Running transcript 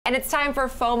And it's time for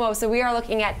FOMO. So we are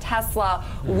looking at Tesla,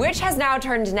 which has now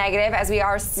turned negative as we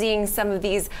are seeing some of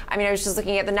these. I mean, I was just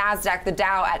looking at the NASDAQ, the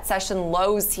Dow at session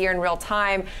lows here in real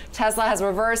time. Tesla has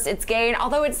reversed its gain,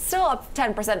 although it's still up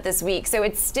 10% this week. So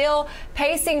it's still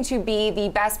pacing to be the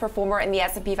best performer in the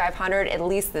S&P 500, at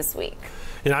least this week.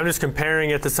 You know, I'm just comparing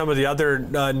it to some of the other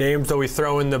names that we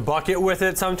throw in the bucket with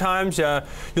it sometimes. You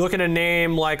look at a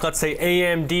name like, let's say,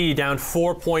 AMD down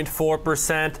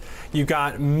 4.4%. You've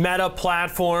got Meta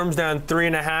Platforms down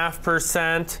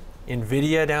 3.5%.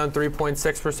 Nvidia down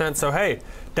 3.6%. So hey,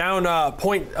 down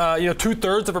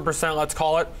 2/3%, let's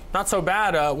call it. Not so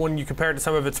bad when you compare it to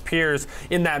some of its peers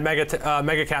in that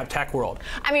mega cap tech world.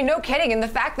 I mean, no kidding. And the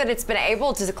fact that it's been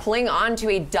able to cling on to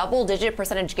a double-digit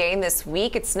percentage gain this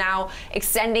week, it's now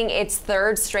extending its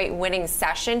third straight winning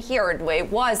session here.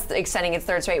 It was extending its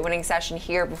third straight winning session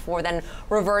here before then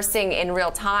reversing in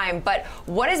real time. But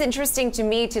what is interesting to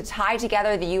me, to tie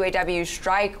together the UAW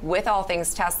strike with all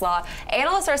things Tesla,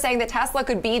 analysts are saying that Tesla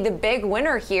could be the big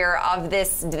winner here of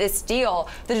this deal.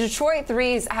 The Detroit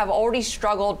Threes have already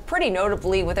struggled pretty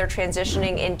notably with their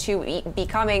transitioning into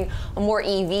becoming more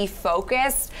EV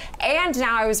focused. And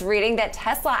now I was reading that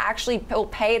Tesla actually will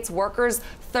pay its workers,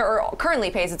 currently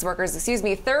pays its workers,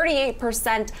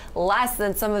 38% less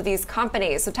than some of these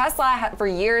companies. So Tesla for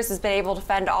years has been able to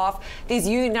fend off these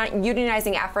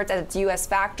unionizing efforts at its U.S.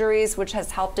 factories, which has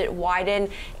helped it widen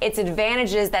its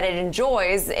advantages that it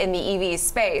enjoys in the EV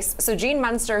space. So Gene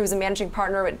Munster, who's a managing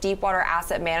partner at Deepwater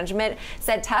Asset Management,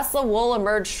 said Tesla will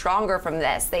emerge stronger from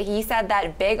this. That he said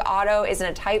that big auto is in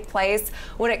a tight place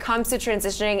when it comes to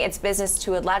transitioning its business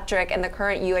to electric, and the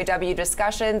current UAW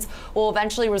discussions will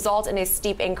eventually result in a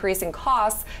steep increase in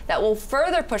costs that will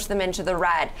further push them into the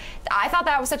red. I thought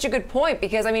that was such a good point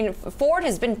because, I mean, Ford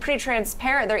has been pretty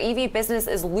transparent. Their EV business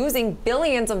is losing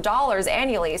billions of dollars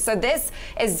annually. So this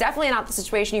is definitely not the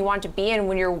situation you want to be in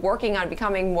when you're working on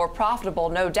becoming more profitable,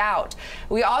 no doubt.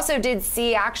 We also did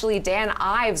see actually Dan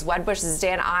Ives, Wedbush's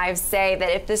Dan Ives, say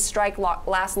that if this strike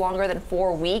lasts longer than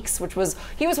 4 weeks,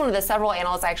 he was one of the several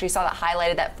analysts I actually saw that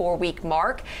highlighted that 4-week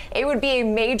mark, it would be a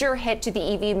major hit to the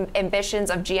EV ambitions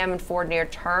of GM and Ford near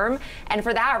term, and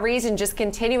for that reason just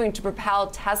continuing to propel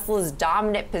Tesla's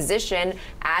dominant position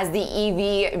as the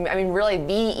EV, I mean really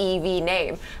the EV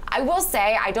name. I will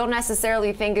say I don't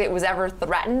necessarily think it was ever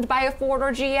threatened by a Ford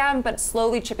or GM, but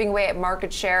slowly chipping away at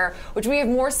market share, which we have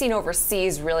more seen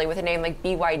overseas really with a name like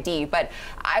BYD. But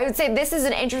I would say this is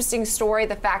an interesting story,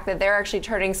 the fact that they're actually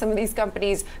turning some of these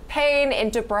companies' pain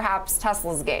into perhaps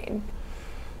Tesla's gain.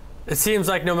 It seems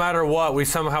like no matter what, we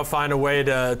somehow find a way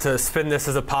to spin this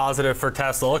as a positive for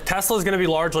Tesla. Look, Tesla is going to be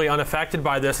largely unaffected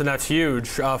by this, and that's huge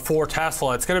for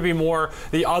Tesla. It's going to be more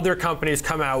the other companies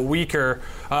come out weaker.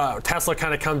 Tesla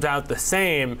kind of comes out the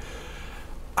same.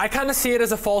 I kind of see it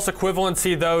as a false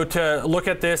equivalency, though, to look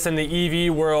at this in the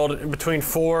EV world between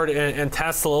Ford and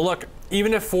Tesla. Look,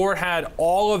 even if Ford had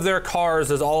all of their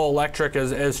cars as all electric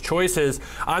as choices,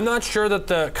 I'm not sure that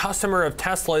the customer of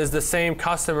Tesla is the same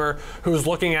customer who's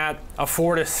looking at a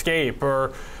Ford Escape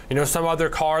or, you know, some other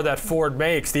car that Ford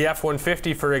makes, the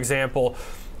F-150, for example.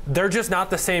 They're just not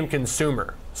the same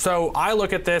consumer. So I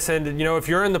look at this and, you know, if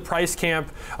you're in the price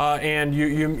camp and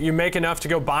you make enough to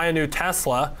go buy a new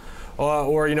Tesla,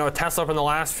 or you know, a Tesla from the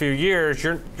last few years,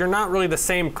 you're not really the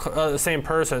same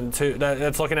person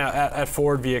that's looking at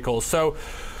Ford vehicles. So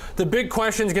the big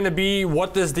question is going to be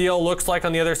what this deal looks like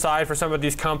on the other side for some of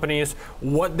these companies,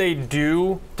 what they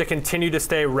do to continue to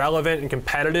stay relevant and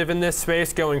competitive in this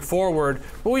space going forward.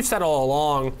 But we've said all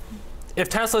along, if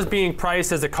Tesla's being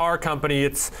priced as a car company,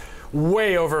 it's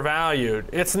way overvalued.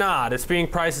 It's not. It's being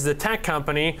priced as a tech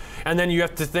company, and then you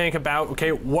have to think about,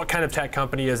 okay, what kind of tech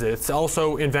company is it? It's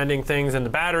also inventing things in the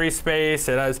battery space.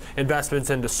 It has investments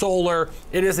into solar.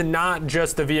 It is not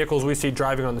just the vehicles we see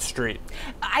driving on the street.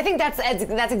 I think that's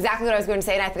exactly what I was going to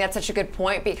say, and I think that's such a good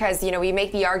point because, you know, we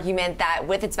make the argument that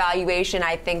with its valuation,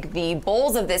 I think the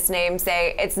bulls of this name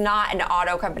say it's not an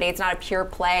auto company. It's not a pure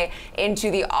play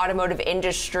into the automotive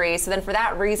industry. So then for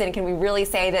that reason, can we really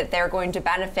say that they're going to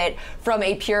benefit from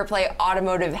a pure play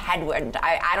automotive headwind?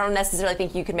 I don't necessarily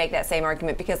think you could make that same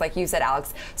argument because, like you said,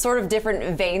 Alex, sort of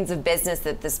different veins of business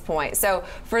at this point. So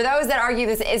for those that argue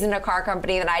this isn't a car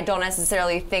company, then I don't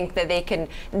necessarily think that they can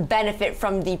benefit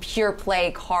from the pure play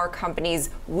car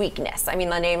company's weakness. I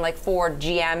mean, a name like Ford,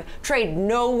 GM trade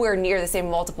nowhere near the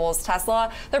same multiple as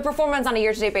Tesla. Their performance on a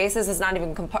year-to-date basis is not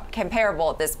even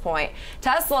comparable at this point.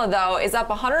 Tesla, though, is up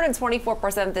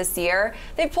 124% this year.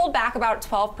 They've pulled back about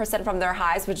 12% from their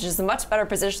highs, which is is a much better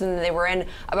position than they were in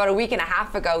about a week and a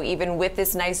half ago, even with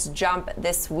this nice jump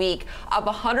this week, up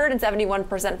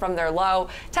 171% from their low.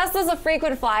 Tesla's a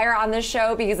frequent flyer on this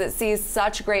show because it sees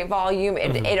such great volume.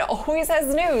 It always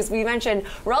has news. We mentioned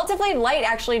relatively light,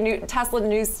 actually, Tesla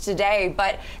news today,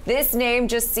 but this name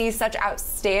just sees such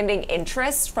outstanding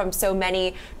interest from so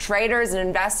many traders and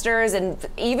investors. And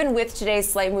even with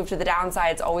today's slight move to the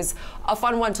downside, it's always a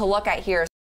fun one to look at here.